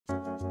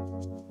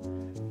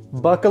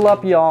Buckle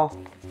up, y'all.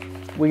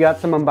 We got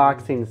some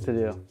unboxings to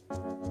do.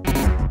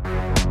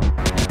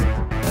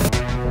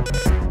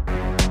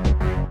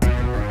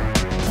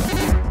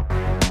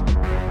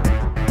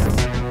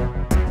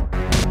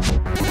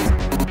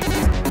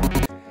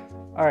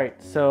 All right,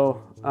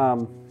 so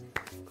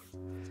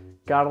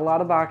got a lot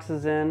of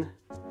boxes in.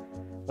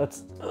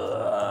 Let's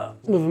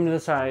move them to the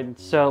side.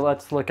 So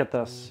let's look at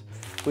this.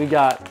 We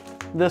got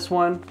this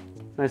one,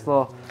 nice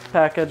little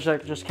package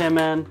that just came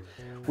in.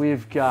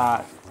 We've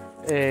got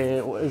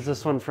is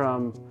this one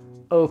from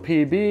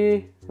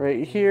OPB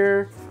right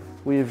here.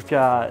 We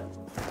got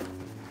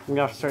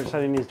to start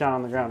setting these down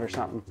on the ground or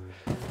something.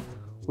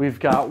 We've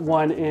got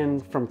one in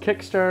from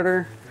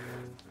Kickstarter.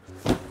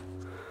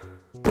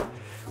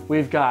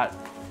 We've got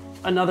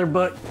another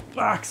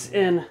box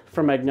in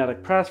from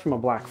Magnetic Press from a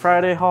Black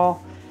Friday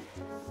haul.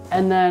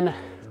 And then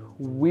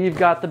we've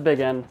got the big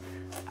one.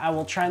 I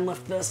will try and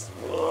lift this.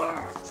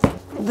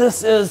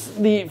 This is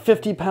the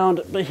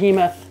 50-pound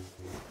behemoth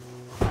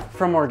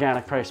from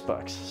Organic Price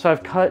Books. So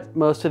I've cut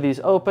most of these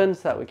open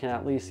so that we can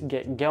at least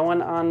get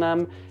going on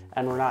them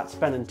and we're not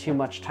spending too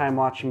much time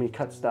watching me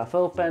cut stuff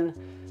open.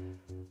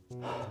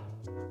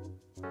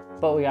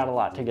 But we got a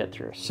lot to get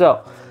through.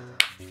 So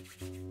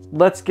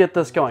let's get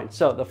this going.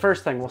 So the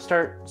first thing, we'll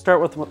start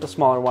with the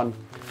smaller one.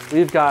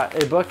 We've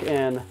got a book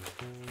in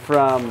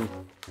from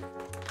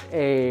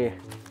a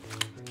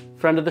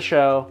friend of the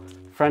show,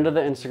 friend of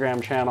the Instagram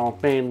channel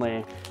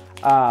mainly.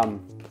 Let's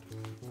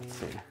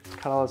see,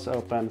 cut all this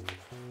open.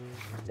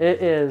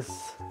 It is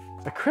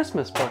a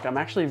Christmas book I'm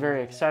actually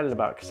very excited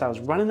about because I was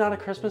running out of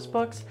Christmas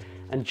books,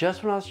 and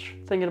just when I was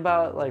thinking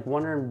about like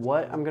wondering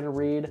what I'm gonna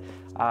read,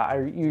 I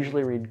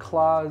usually read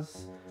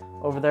Claws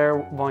over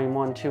there, volume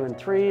 1, 2, and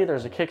 3.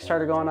 There's a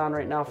Kickstarter going on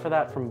right now for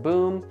that from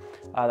Boom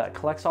that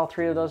collects all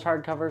 3 of those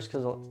hardcovers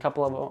because a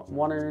couple of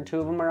one or two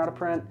of them are out of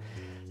print.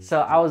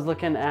 So I was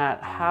looking at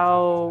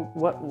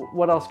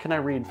what else can I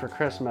read for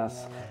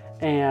Christmas,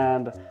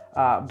 and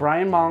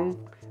Brian Mong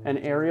and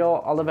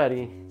Ariel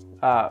Olivetti.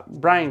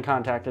 Brian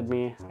contacted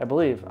me, I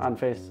believe, on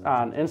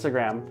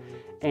Instagram,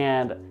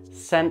 and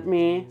sent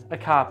me a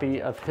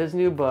copy of his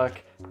new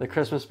book, The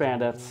Christmas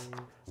Bandits.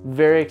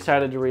 Very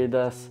excited to read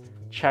this.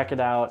 Check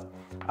it out.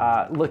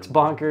 Looks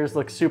bonkers,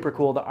 looks super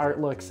cool. The art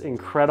looks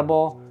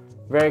incredible.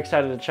 Very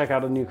excited to check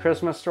out a new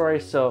Christmas story,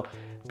 so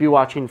be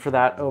watching for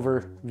that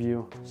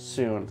overview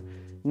soon.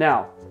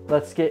 Now,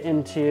 let's get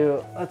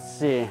into, let's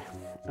see.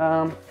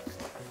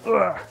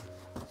 Let's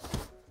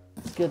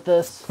get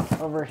this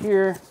over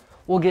here.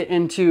 We'll get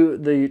into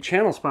the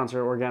channel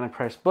sponsor, Organic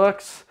Price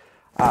Books.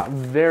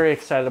 Very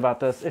excited about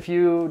this. If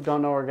you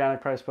don't know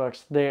Organic Price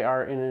Books, they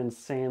are an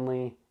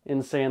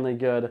insanely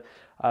good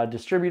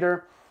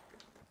distributor.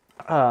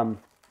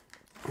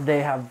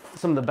 They have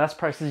some of the best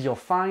prices you'll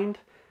find.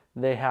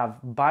 They have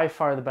by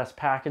far the best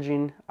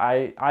packaging,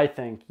 I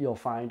think you'll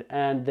find,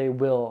 and they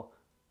will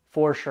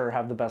for sure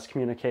have the best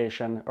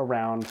communication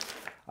around.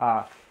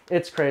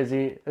 It's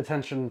crazy.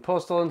 Attention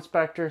postal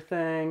inspector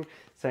thing,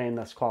 saying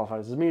this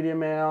qualifies as media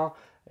mail,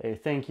 a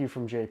thank you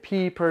from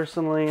JP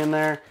personally in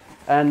there.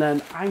 And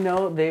then I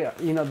know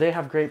they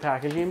have great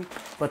packaging,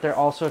 but they're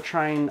also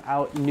trying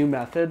out new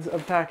methods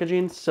of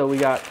packaging. So we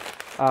got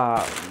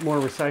more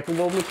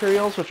recyclable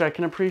materials, which I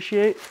can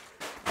appreciate.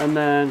 And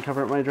then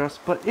cover up my address.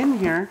 But in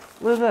here,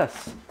 look at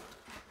this.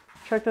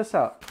 Check this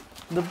out.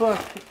 The book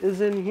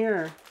is in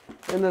here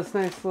in this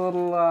nice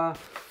little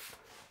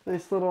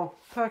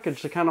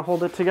package to kind of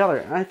hold it together.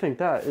 And I think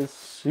that is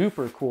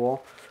super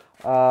cool.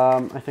 I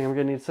think I'm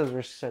gonna need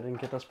scissors because I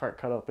didn't get this part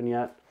cut open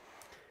yet.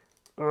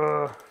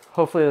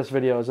 Hopefully this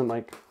video isn't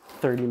like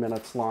 30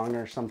 minutes long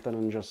or something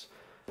and just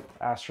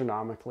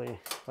astronomically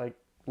like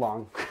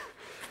long.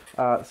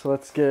 So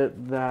let's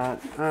get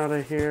that out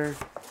of here.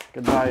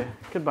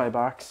 Goodbye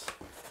box.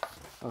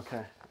 Okay,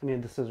 I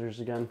need the scissors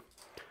again.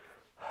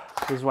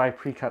 This is why I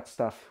pre-cut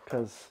stuff,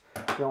 because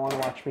you don't want to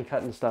watch me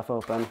cutting stuff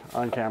open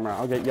on camera.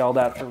 I'll get yelled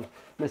at for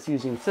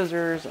misusing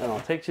scissors and I'll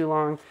take too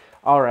long.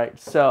 All right,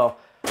 so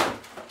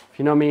if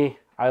you know me,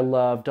 I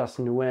love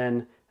Dustin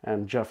Nguyen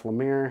and Jeff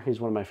Lemire. He's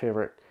one of my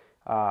favorite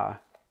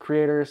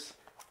creators.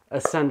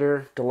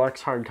 Ascender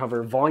Deluxe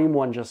Hardcover Volume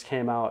 1 just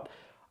came out.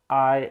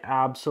 I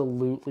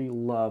absolutely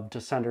love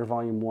Descender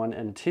Volume 1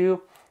 and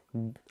 2.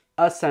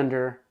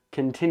 Ascender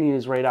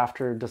continues right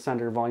after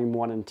Descender Volume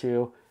 1 and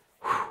 2.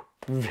 Whew,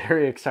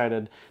 very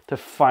excited to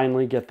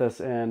finally get this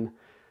in.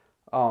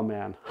 Oh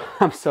man,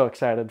 I'm so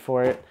excited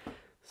for it.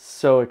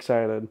 So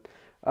excited.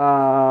 What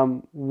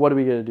are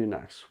we gonna do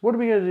next?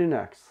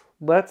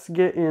 Let's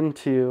get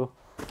into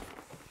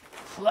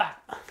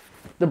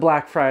the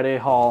Black Friday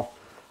haul.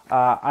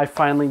 I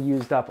finally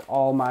used up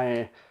all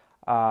my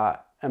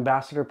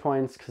ambassador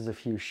points because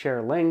if you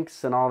share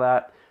links and all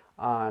that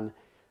on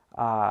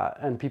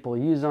and people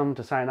use them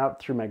to sign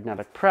up through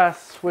Magnetic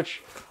Press,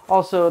 which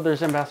also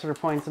there's ambassador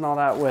points and all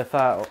that with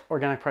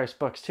Organic Price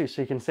Books too,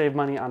 so you can save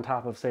money on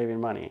top of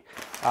saving money,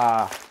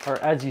 or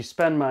as you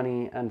spend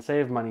money and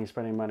save money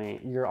spending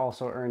money, you're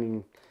also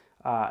earning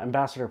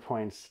ambassador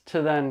points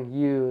to then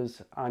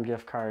use on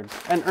gift cards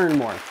and earn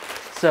more.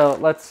 So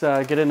let's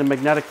get into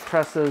Magnetic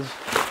Press's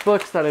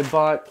books that I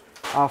bought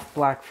off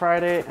Black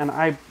Friday, and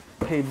I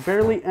paid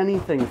barely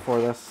anything for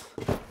this.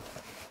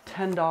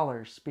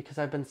 $10, because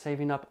I've been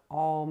saving up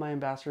all my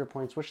ambassador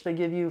points, which they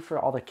give you for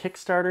all the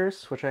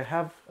Kickstarters, which I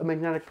have a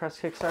Magnetic Press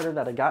Kickstarter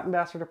that I got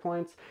ambassador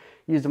points,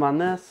 used them on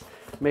this,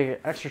 make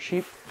it extra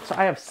cheap. So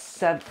I have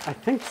I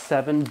think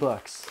seven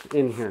books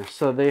in here.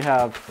 So they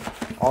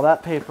have all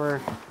that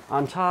paper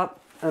on top,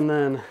 and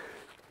then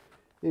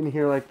in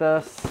here like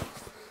this.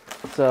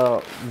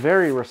 So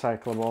very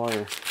recyclable,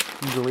 or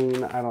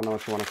green, I don't know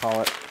what you want to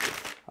call it.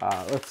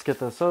 Let's get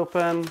this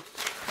open.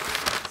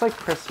 It's like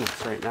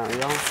Christmas right now,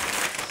 y'all.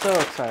 So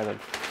excited.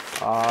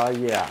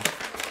 Yeah.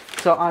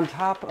 So on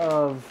top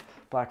of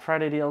Black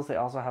Friday deals, they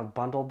also have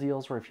bundle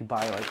deals where if you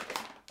buy like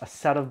a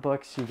set of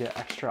books, you get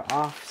extra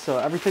off. So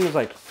everything is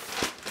like,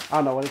 I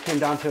don't know, when it came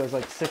down to it was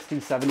like 60,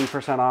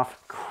 70%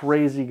 off.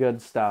 Crazy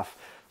good stuff.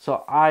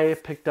 So I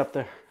picked up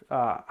the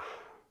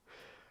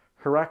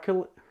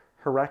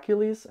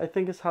Hercules, I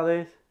think is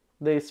how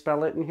they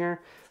spell it in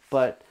here.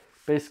 But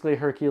basically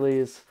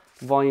Hercules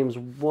volumes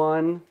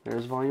 1.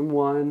 There's volume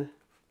 1.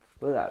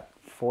 Look at that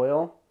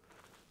foil.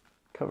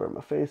 Cover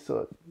my face so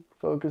it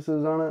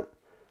focuses on it.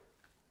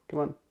 Come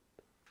on.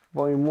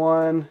 Volume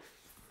 1.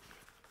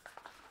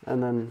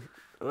 And then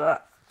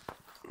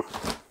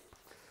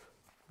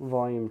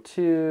volume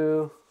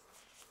 2.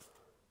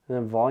 And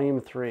then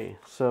volume 3.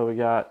 So we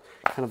got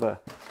kind of a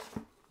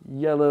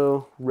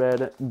yellow,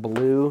 red,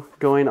 blue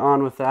going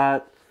on with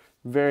that.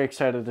 Very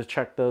excited to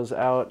check those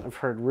out. I've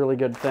heard really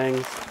good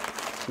things.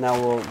 Now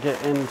we'll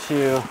get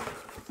into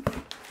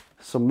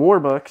some more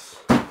books.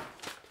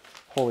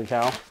 Holy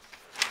cow.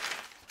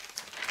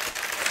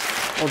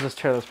 We'll just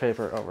tear this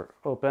paper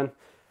open.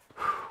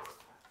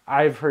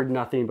 I've heard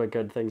nothing but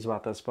good things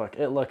about this book.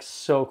 It looks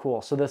so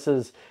cool. So this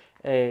is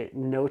a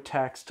no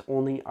text,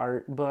 only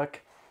art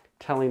book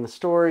telling the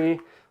story.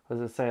 What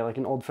does it say? Like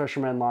an old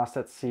fisherman lost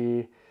at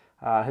sea.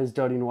 His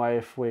doting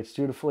wife waits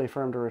dutifully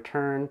for him to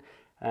return,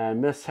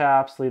 and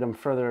mishaps lead him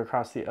further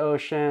across the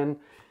ocean.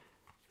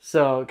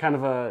 So kind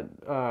of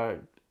a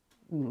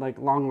like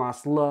long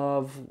lost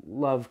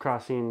love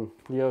crossing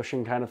the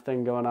ocean kind of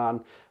thing going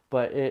on.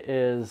 But it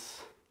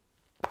is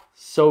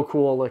so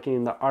cool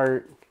looking. The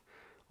art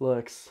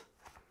looks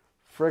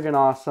friggin'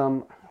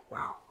 awesome.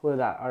 Wow, look at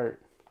that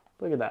art.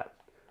 Look at that.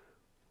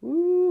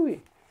 Woo!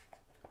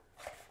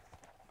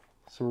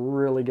 Some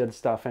really good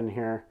stuff in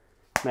here.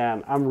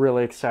 Man, I'm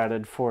really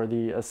excited for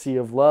the A Sea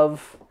of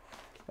Love.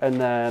 And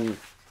then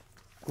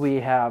we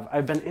have,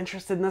 I've been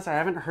interested in this. I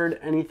haven't heard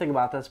anything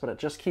about this, but it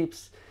just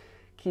keeps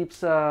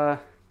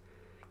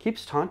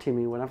taunting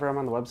me whenever I'm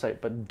on the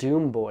website. But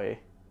Doom Boy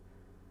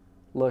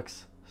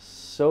looks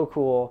so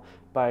cool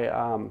by,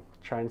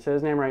 try and say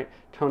his name right,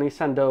 Tony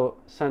Sandoval.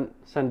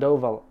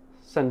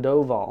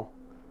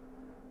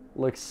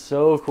 Looks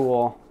so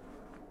cool.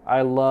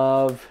 I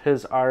love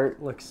his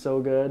art. Looks so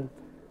good.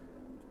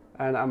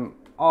 And I'm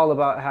all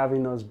about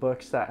having those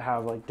books that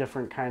have like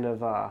different kind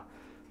of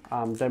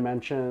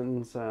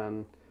dimensions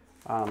and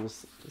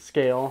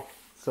scale.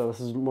 So this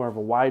is more of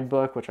a wide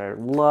book, which I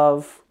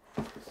love.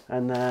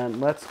 And then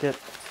let's get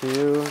to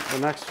the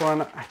next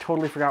one. I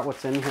totally forgot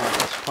what's in here at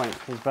this point.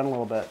 It's been a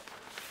little bit.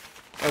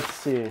 Let's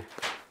see.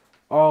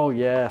 Oh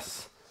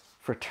yes,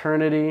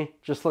 Fraternity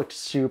just looked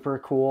super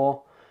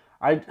cool.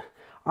 I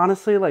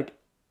honestly, like,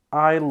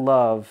 I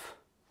love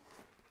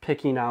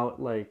picking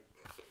out like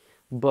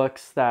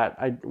books that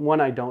I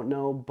don't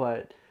know,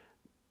 but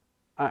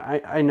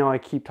I know I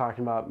keep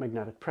talking about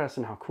Magnetic Press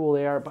and how cool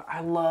they are, but I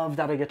love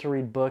that I get to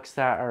read books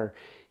that are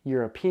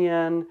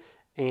European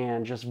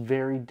and just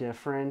very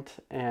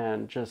different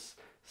and just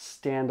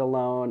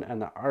standalone,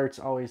 and the art's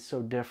always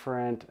so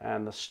different,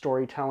 and the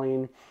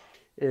storytelling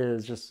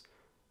is just,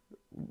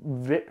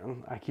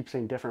 I keep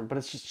saying different, but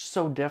it's just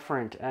so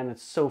different, and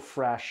it's so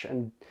fresh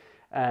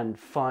and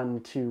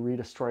fun to read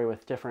a story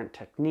with different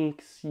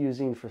techniques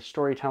using for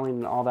storytelling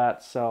and all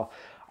that. So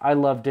I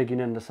love digging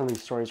into some of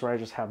these stories where I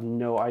just have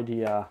no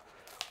idea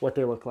what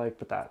they look like,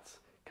 but that's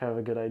kind of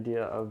a good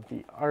idea of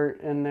the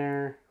art in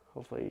there.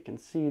 Hopefully you can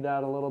see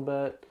that a little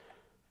bit.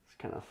 Let's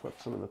kind of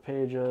flip some of the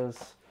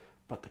pages,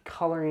 but the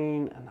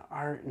coloring and the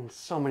art in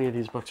so many of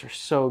these books are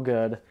so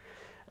good.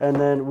 And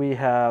then we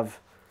have,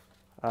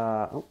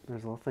 oh,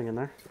 there's a little thing in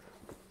there.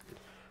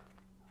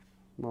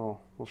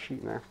 Little sheet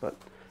in there, but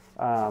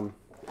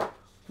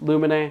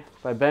Lumine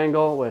by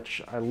Bangle,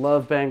 which I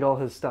love Bangle.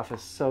 His stuff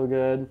is so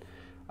good.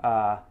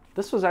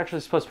 This was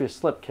actually supposed to be a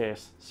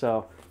slipcase,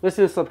 so this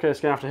is a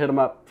slipcase. Gonna have to hit them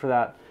up for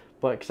that,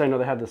 but because I know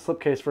they had the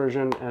slipcase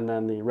version and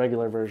then the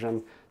regular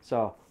version,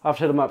 so I'll have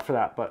to hit them up for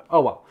that. But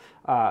oh well,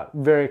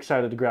 very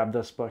excited to grab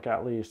this book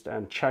at least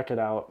and check it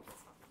out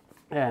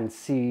and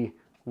see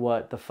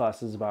what the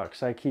fuss is about,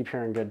 because I keep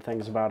hearing good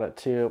things about it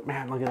too.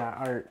 Man, look at that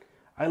art.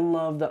 I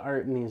love the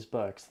art in these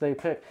books.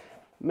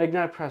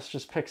 Magnetic Press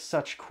just picks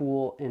such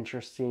cool,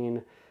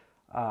 interesting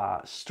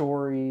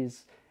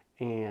stories,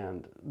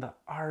 and the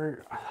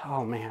art,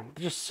 oh man,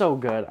 just so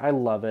good. I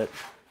love it.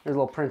 There's a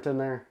little print in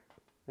there,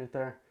 right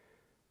there.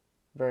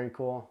 Very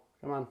cool.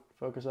 Come on,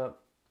 focus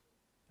up.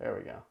 There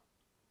we go.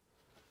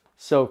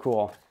 So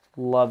cool.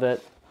 Love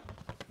it.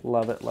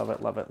 Love it, love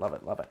it, love it, love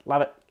it, love it,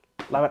 love it,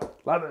 love it,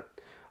 love it.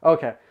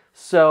 Okay,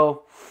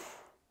 so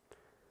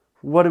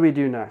what do we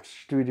do next?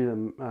 Do we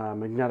do the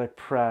magnetic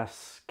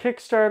press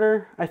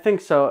Kickstarter? I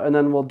think so, and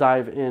then we'll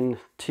dive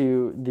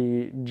into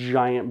the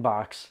giant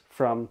box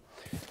from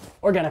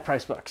Organic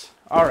Price Books.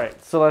 All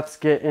right, so let's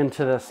get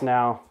into this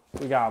now.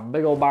 We got a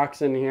big old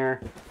box in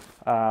here.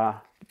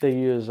 They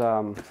use,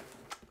 not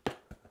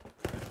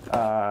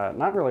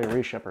really a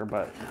reshipper,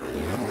 but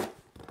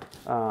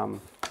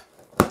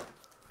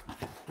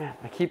man,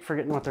 I keep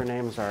forgetting what their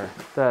names are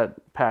that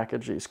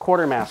package these.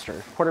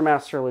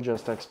 Quartermaster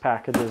Logistics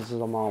packages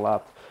them all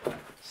up.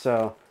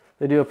 So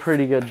they do a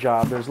pretty good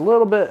job. There's a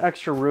little bit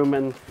extra room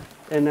in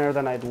there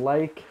than I'd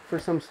like for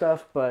some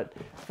stuff, but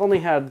I've only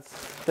had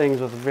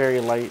things with very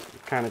light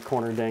kind of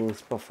corner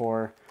dings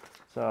before.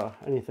 So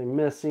anything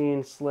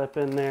missing, slip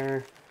in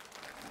there,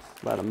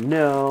 let them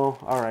know.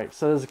 All right,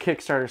 so this is a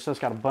Kickstarter, so it's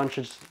got a bunch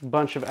of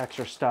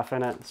extra stuff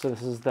in it. So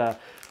this is the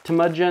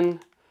Temujin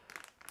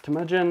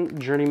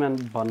Journeyman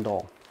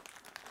Bundle.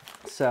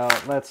 So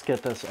let's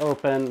get this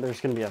open.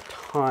 There's going to be a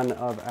ton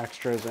of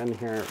extras in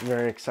here.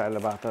 Very excited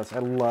about this. I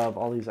love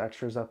all these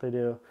extras that they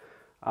do.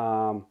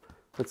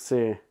 Let's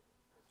see.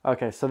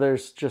 Okay, so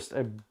there's just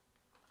a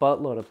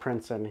buttload of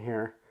prints in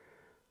here.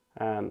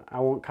 And I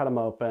won't cut them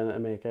open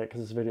and make it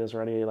because this video is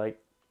already like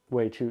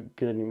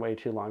getting way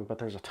too long. But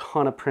there's a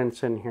ton of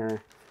prints in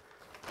here.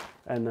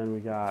 And then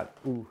we got,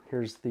 ooh,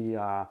 here's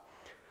the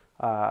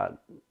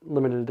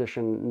limited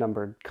edition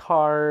numbered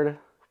card.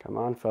 Come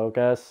on,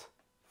 focus.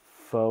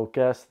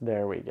 Focus.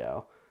 There we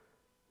go.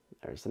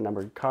 There's the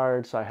numbered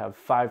card. So I have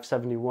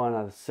 571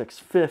 out of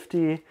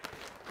 650.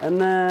 And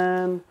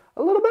then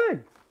a little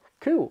bag.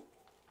 Cool.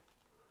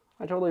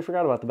 I totally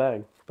forgot about the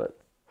bag, but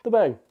the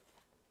bag.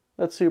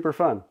 That's super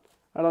fun.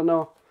 I don't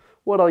know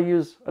what I'll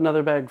use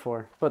another bag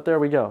for, but there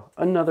we go.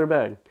 Another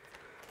bag.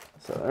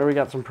 So there we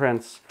got some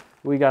prints.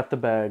 We got the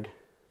bag.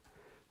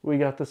 We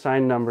got the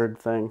signed numbered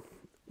thing.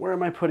 Where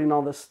am I putting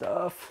all this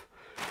stuff?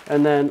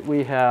 And then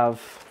we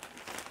have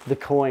the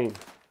coin.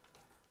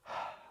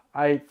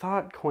 I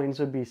thought coins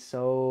would be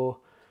so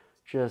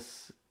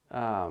just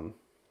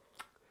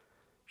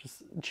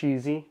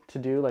cheesy to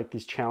do, like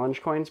these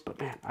challenge coins, but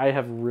man, I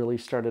have really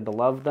started to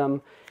love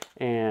them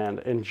and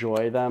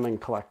enjoy them and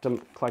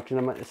collecting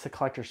them. It's the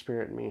collector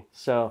spirit in me.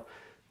 So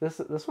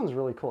this one's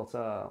really cool. It's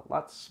a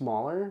lot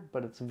smaller,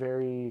 but it's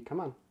very, come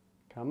on,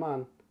 come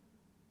on,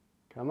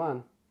 come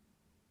on,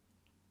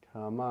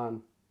 come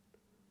on.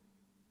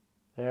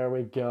 There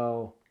we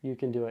go. You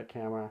can do it,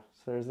 camera.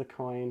 So there's the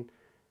coin.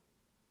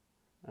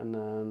 And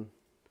then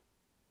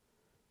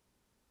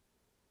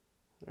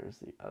there's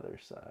the other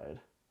side.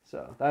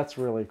 So that's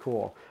really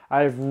cool.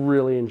 I've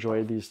really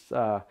enjoyed these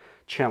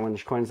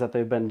challenge coins that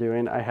they've been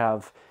doing. I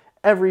have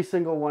every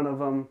single one of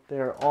them.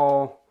 They're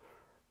all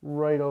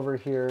right over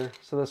here.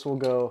 So this will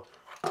go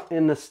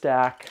in the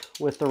stack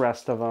with the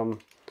rest of them.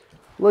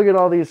 Look at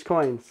all these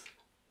coins.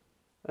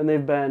 And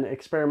they've been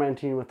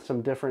experimenting with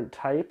some different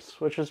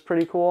types, which is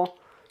pretty cool.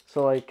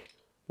 So like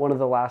one of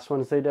the last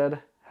ones they did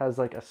has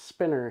like a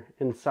spinner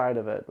inside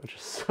of it, which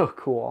is so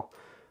cool.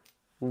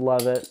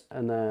 Love it.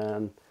 And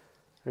then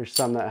there's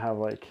some that have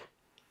like,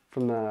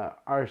 from the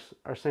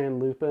Arsène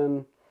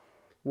Lupin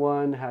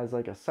one has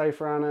like a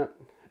cipher on it.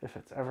 If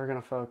it's ever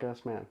gonna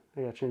focus, man,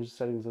 I gotta change the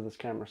settings of this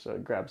camera so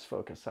it grabs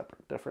focus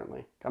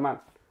differently. Come on,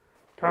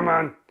 come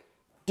on,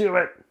 do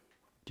it,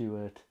 do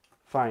it.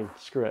 Fine,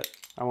 screw it,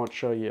 I won't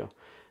show you.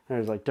 And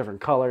there's like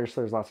different colors,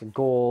 so there's lots of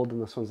gold,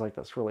 and this one's like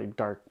this really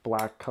dark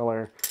black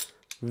color.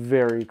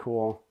 Very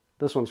cool.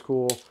 This one's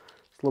cool.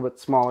 It's a little bit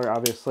smaller,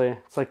 obviously.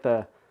 It's like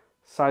the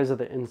size of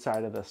the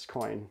inside of this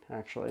coin,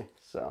 actually.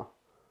 So,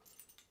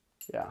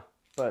 yeah.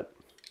 But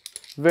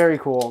very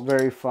cool,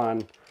 very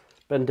fun.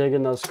 Been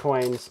digging those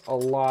coins a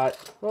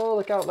lot. Oh,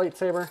 look out,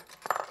 lightsaber.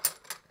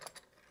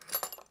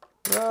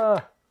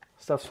 Ah,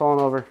 stuff's falling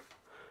over.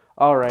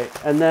 All right,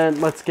 and then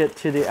let's get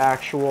to the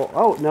actual,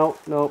 oh,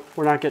 no,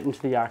 we're not getting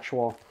to the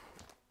actual.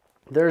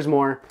 There's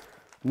more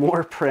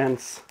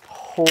prints.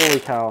 Holy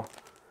cow.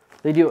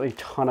 They do a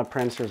ton of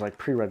prints. There's like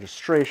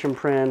pre-registration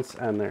prints,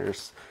 and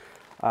there's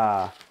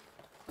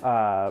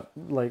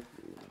like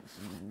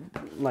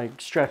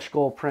stretch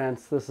goal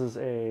prints. This is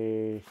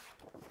a,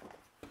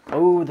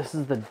 oh, this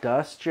is the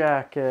dust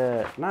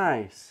jacket.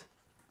 Nice.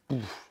 A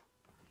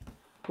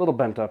little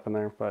bent up in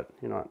there, but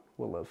you know what,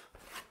 we'll live.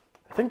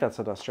 I think that's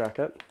a dust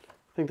jacket.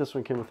 I think this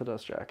one came with a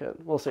dust jacket.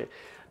 We'll see.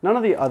 None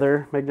of the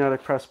other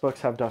magnetic press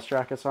books have dust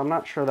jackets, so I'm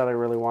not sure that I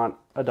really want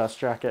a dust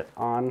jacket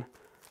on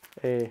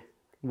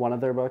one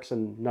of their books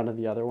and none of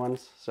the other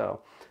ones.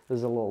 So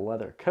there's a little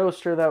leather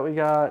coaster that we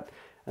got,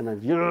 and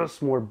then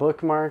yes, more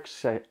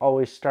bookmarks. I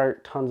always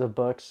start tons of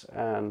books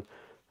and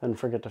then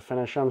forget to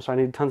finish them, so I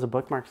need tons of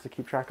bookmarks to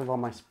keep track of all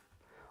my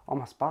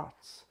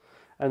spots.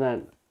 And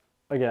then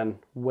again,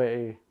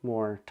 way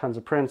more, tons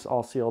of prints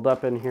all sealed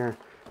up in here,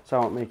 so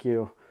I won't make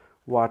you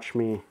watch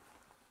me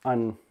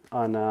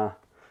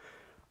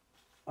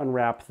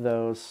unwrap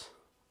those.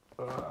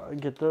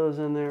 Get those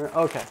in there.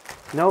 Okay,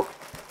 nope.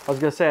 I was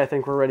gonna say I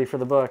think we're ready for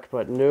the book,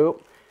 but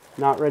nope,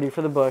 not ready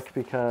for the book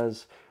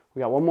because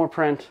we got one more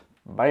print.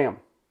 Bam.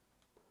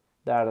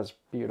 That is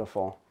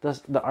beautiful.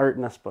 The art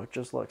in this book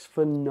just looks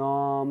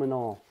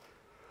phenomenal.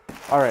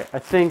 All right, I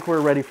think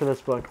we're ready for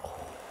this book.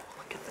 Oh,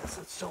 look at this,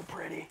 it's so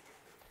pretty.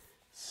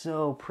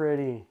 So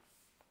pretty.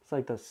 It's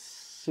like the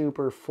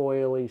super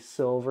foily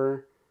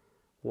silver.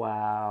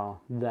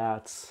 Wow,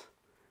 that's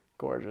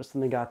gorgeous.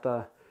 And they got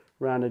the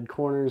rounded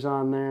corners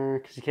on there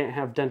because you can't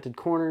have dented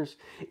corners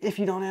if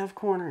you don't have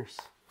corners.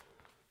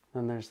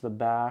 Then there's the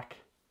back.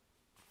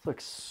 This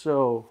looks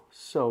so,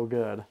 so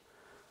good.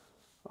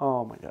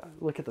 Oh my God,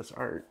 look at this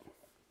art.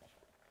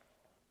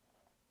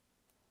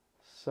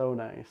 So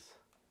nice.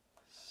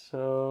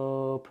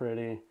 So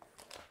pretty.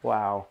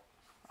 Wow.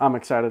 I'm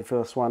excited for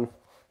this one.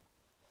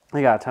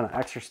 I got a ton of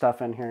extra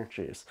stuff in here.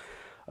 Jeez.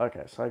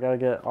 Okay, so I gotta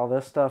get all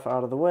this stuff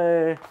out of the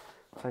way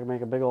so I can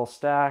make a big old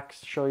stack,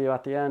 show you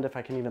at the end if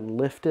I can even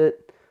lift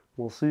it.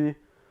 We'll see.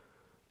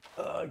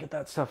 Get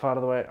that stuff out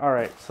of the way. All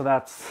right, so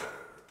that's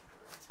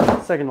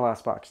second to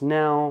last box.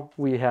 Now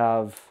we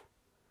have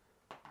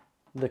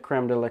the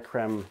creme de la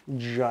creme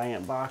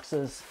giant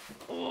boxes.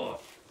 Ugh.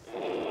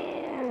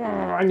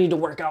 I need to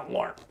work out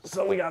more.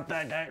 So we got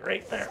that guy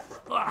right there.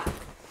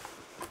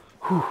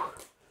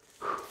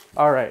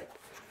 All right,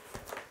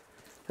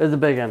 this is a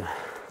big one.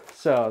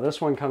 So this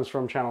one comes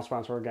from channel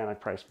sponsor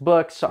Organic Price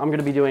Books. So I'm going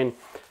to be doing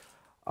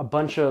a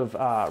bunch of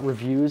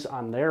reviews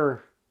on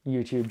their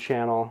YouTube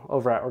channel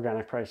over at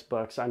Organic Price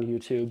Books on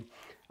YouTube,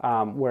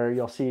 where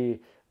you'll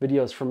see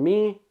videos from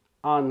me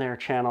on their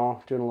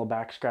channel doing a little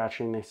back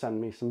scratching. They send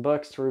me some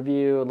books to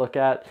review, look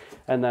at,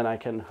 and then I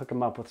can hook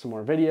them up with some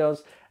more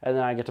videos, and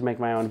then I get to make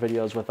my own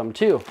videos with them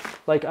too,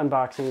 like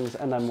unboxings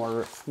and then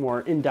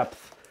more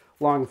in-depth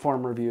long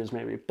form reviews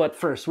maybe. But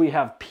first we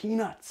have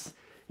Peanuts.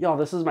 Y'all,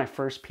 this is my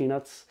first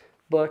Peanuts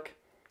book.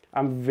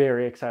 I'm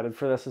very excited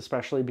for this,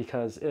 especially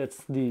because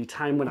it's the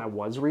time when I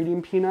was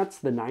reading Peanuts,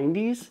 the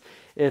 90s.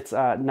 It's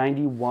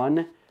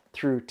 91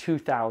 through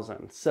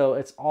 2000. So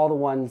it's all the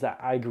ones that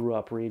I grew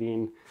up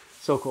reading.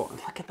 So cool. And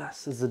look at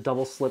this. This is a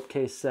double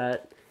slipcase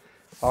set.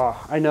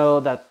 Oh, I know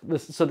that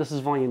this is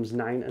volumes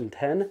 9 and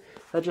 10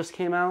 that just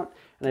came out.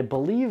 And I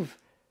believe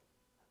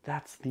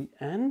that's the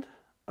end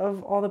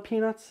of all the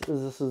Peanuts.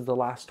 This is the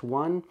last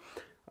one.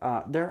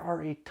 There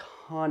are a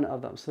ton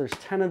of them. So there's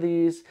 10 of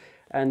these,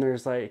 and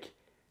there's like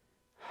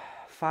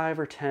 5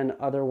 or 10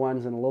 other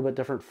ones in a little bit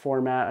different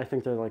format. I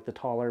think they're like the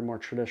taller, more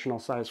traditional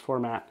size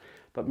format.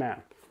 But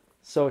man,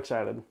 so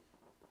excited.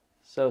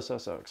 So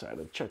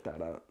excited. Check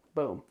that out.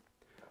 Boom.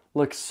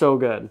 Looks so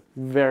good.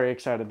 Very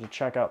excited to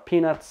check out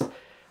Peanuts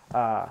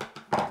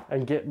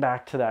and get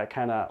back to that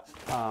kind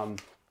of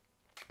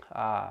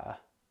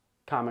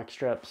comic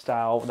strip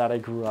style that I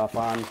grew up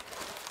on.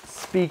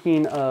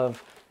 Speaking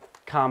of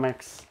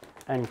comics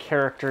and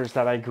characters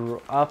that I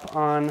grew up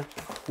on,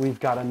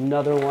 we've got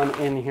another one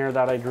in here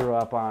that I grew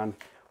up on.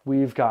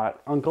 We've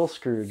got Uncle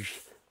Scrooge,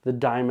 the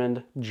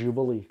Diamond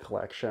Jubilee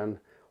Collection.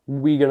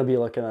 We're gonna be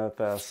looking at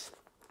this.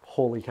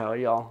 Holy cow,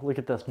 y'all. Look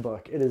at this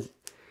book. It is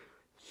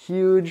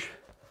huge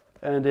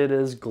and it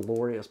is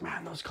glorious.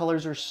 Man, those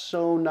colors are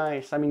so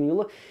nice. I mean,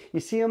 you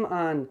see them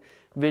on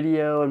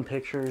video and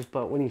pictures,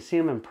 but when you see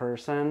them in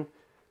person,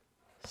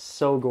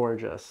 so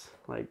gorgeous.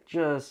 Like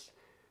just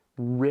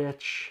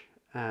rich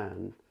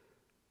and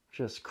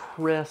just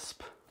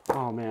crisp.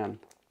 Oh man,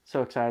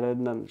 so excited.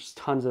 And then just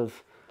tons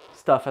of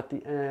stuff at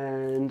the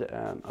end,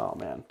 and oh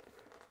man,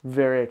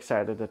 very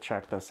excited to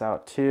check this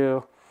out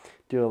too.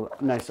 Do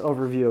a nice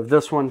overview of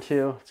this one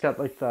too. It's got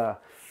like the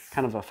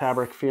kind of a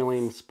fabric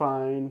feeling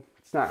spine.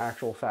 It's not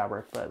actual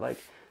fabric, but like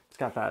it's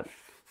got that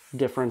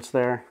difference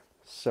there.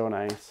 So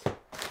nice.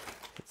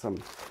 Get some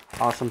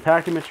awesome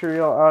packing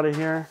material out of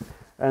here.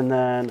 And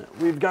then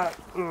we've got,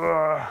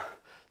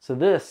 so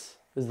this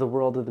is The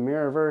World of the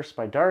Mirrorverse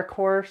by Dark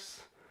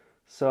Horse.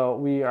 So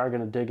we are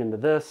gonna dig into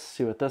this,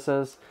 see what this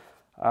is.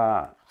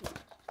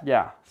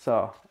 Yeah,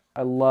 so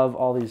I love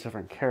all these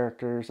different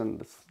characters,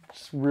 and it's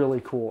just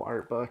really cool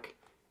art book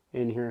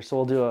in here. So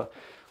we'll do a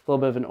little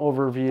bit of an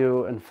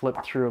overview and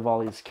flip through of all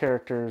these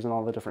characters and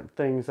all the different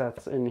things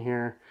that's in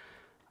here.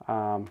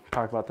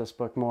 Talk about this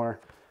book more.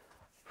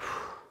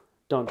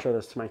 Don't show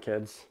this to my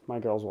kids. My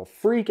girls will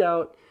freak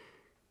out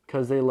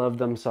because they love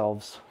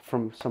themselves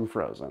from some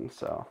Frozen.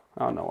 So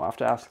I don't know, we'll have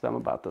to ask them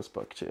about this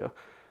book too.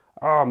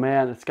 Oh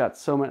man, it's got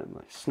so many,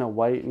 like Snow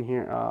White in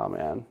here. Oh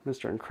man,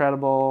 Mr.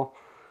 Incredible.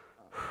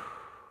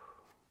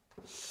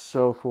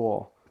 So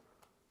cool.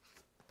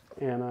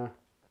 Anna,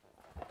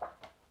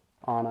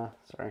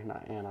 sorry,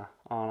 not Anna.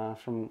 Anna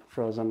from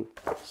Frozen.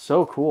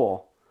 So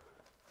cool.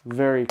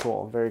 Very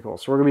cool, very cool.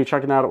 So we're gonna be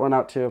checking that one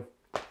out too.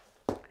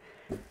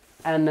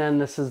 And then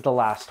this is the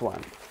last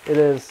one. It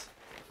is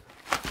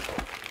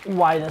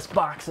why this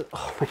box is,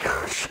 oh my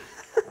gosh.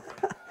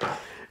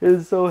 It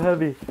is so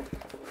heavy.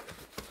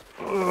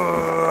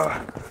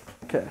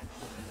 Okay,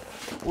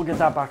 we'll get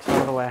that box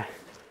out of the way.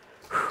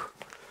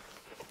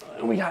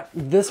 And we got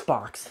this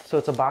box. So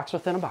it's a box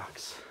within a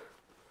box.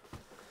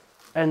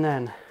 And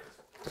then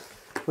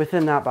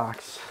within that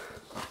box,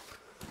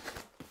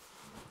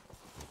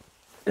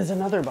 is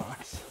another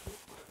box.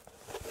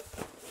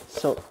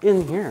 So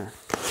in here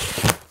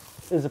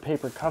is a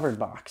paper covered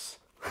box.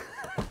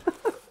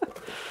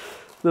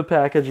 The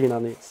packaging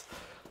on these,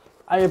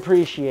 I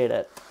appreciate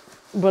it,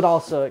 but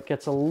also it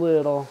gets a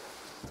little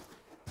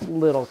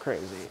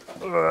crazy.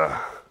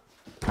 Ugh.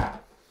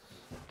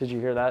 Did you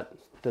hear that?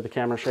 Did the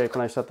camera shake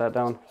when I set that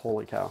down?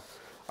 Holy cow.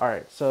 All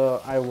right,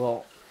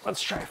 so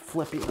let's try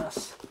flipping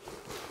this.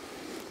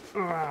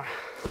 Ugh.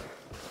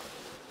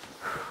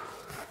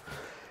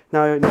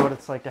 Now I know what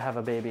it's like to have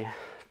a baby.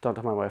 Don't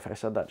tell my wife I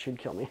said that, she'd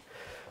kill me.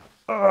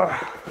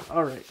 Ugh.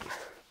 All right.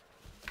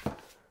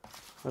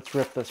 Let's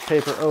rip this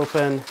paper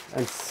open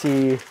and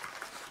see.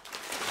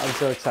 I'm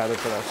so excited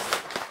for this.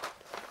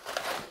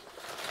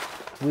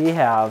 We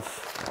have,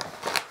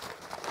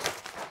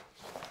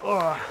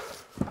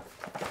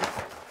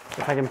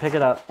 if I can pick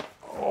it up.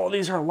 Oh,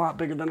 these are a lot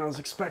bigger than I was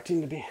expecting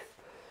to be.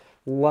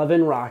 Love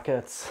and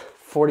Rockets,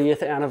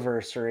 40th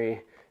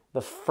anniversary,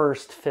 the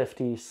first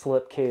 50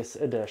 slipcase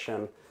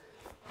edition.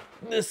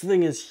 This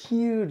thing is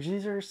huge.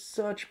 These are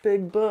such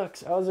big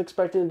books. I was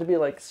expecting it to be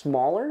like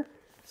smaller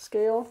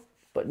scale,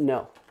 but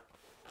no.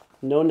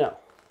 No, no.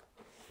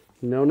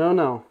 No, no,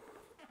 no.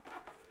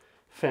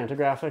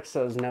 Fantagraphics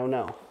says no,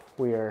 no.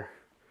 We're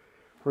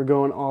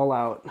going all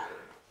out.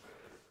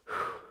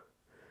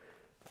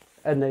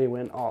 And they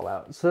went all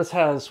out. So this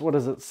has, what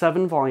is it,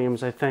 7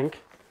 volumes, I think.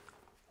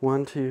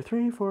 1, 2,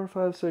 3, 4,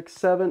 5, 6,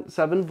 7.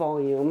 7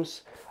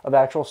 volumes of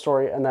actual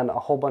story, and then a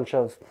whole bunch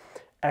of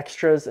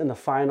extras in the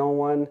final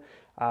one,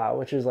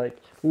 which is like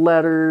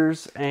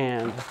letters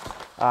and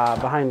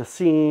behind the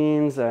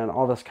scenes and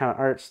all this kind of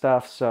art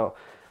stuff. So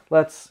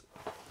let's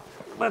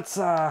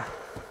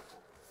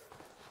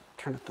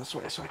turn it this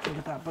way so I can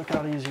get that book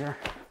out easier.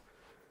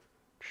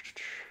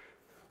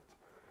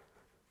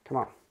 Come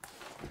on.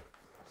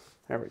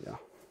 There we go.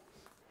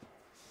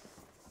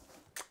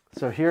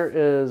 So here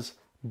is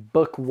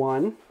book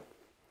 1.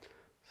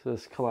 So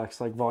this collects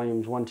like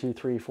volumes 1, 2,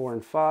 3, 4,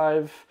 and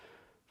 5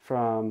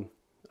 from,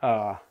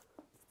 yeah,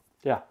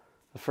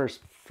 the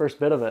first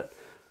bit of it.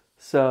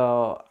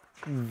 So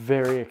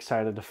very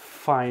excited to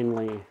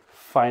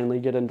finally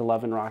get into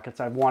Love and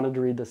Rockets. I've wanted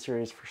to read this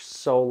series for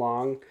so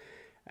long,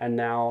 and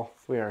now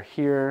we are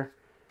here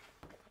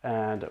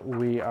and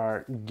we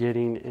are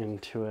getting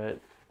into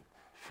it.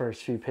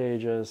 First few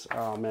pages,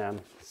 oh man.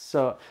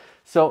 So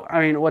I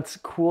mean, what's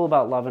cool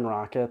about Love and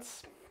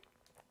Rockets,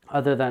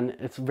 other than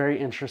it's a very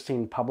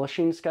interesting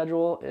publishing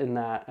schedule in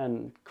that,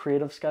 and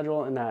creative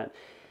schedule in that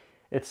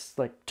it's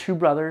like 2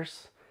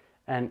 brothers,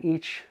 and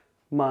each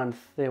month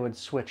they would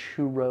switch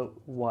who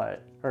wrote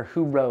what, or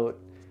who wrote,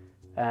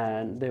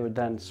 and they would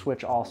then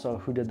switch also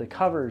who did the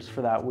covers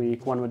for that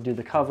week. One would do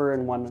the cover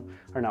and one,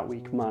 or not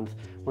week, month.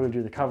 One would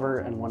do the cover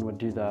and one would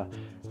do the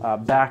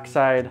back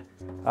side,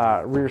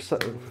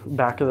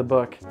 back of the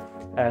book,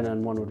 and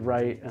then one would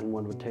write and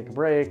one would take a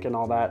break and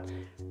all that.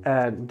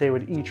 And they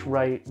would each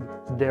write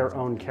their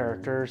own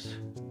characters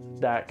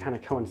that kind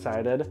of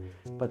coincided,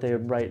 but they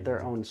would write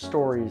their own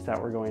stories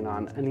that were going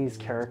on. And these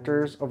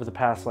characters over the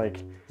past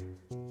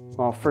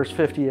first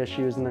 50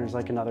 issues, and there's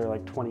like another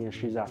like 20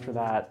 issues after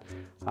that.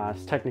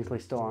 It's technically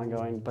still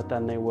ongoing, but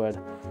then they would,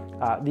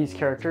 these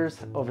characters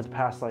over the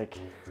past I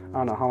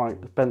don't know how long,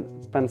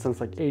 it's been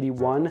since like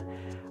 81.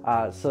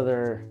 So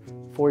they're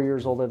 4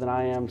 years older than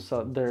I am.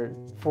 So they're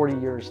 40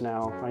 years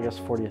now, I guess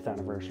 40th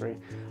anniversary.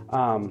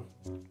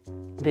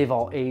 They've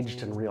all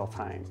aged in real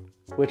time,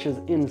 which is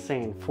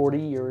insane. 40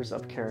 years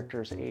of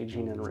characters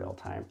aging in real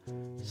time.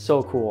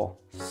 So cool.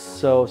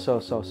 So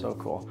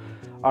cool.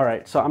 All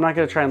right, so I'm not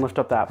gonna try and lift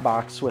up that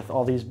box with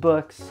all these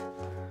books,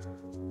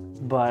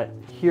 but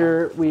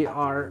here we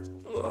are.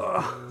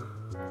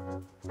 Ugh.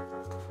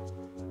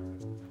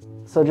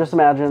 So just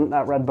imagine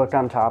that red book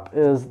on top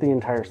is the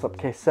entire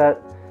slipcase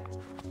set.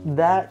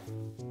 That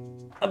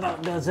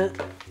about does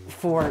it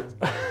for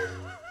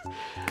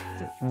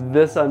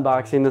this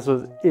unboxing. This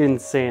was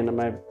insane.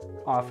 My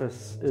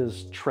office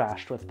is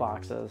trashed with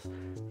boxes.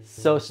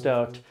 So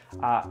stoked.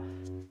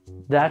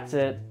 That's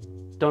it.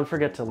 Don't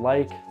forget to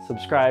like,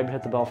 subscribe,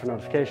 hit the bell for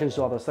notifications,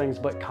 do all those things,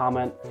 but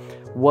comment.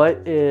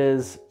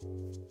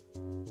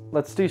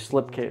 Let's do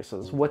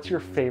slipcases. What's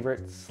your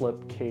favorite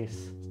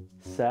slipcase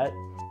set?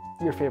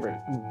 Your favorite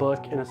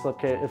book in a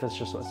slipcase, if it's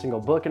just a single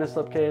book in a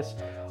slipcase,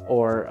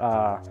 or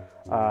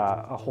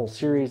a whole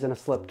series in a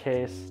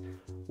slipcase.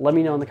 Let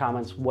me know in the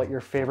comments what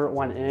your favorite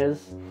one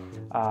is,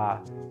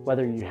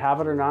 whether you have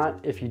it or not.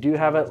 If you do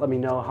have it, let me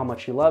know how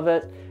much you love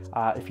it.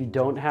 If you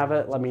don't have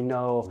it, let me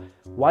know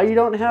why you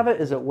don't have it.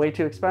 Is it way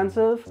too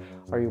expensive?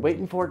 Are you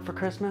waiting for it for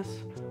Christmas?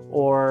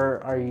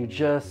 Or are you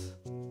just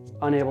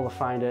unable to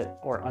find it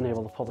or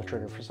unable to pull the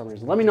trigger for some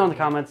reason? Let me know in the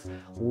comments.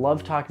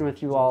 Love talking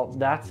with you all.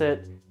 That's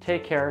it.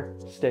 Take care.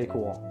 Stay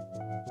cool.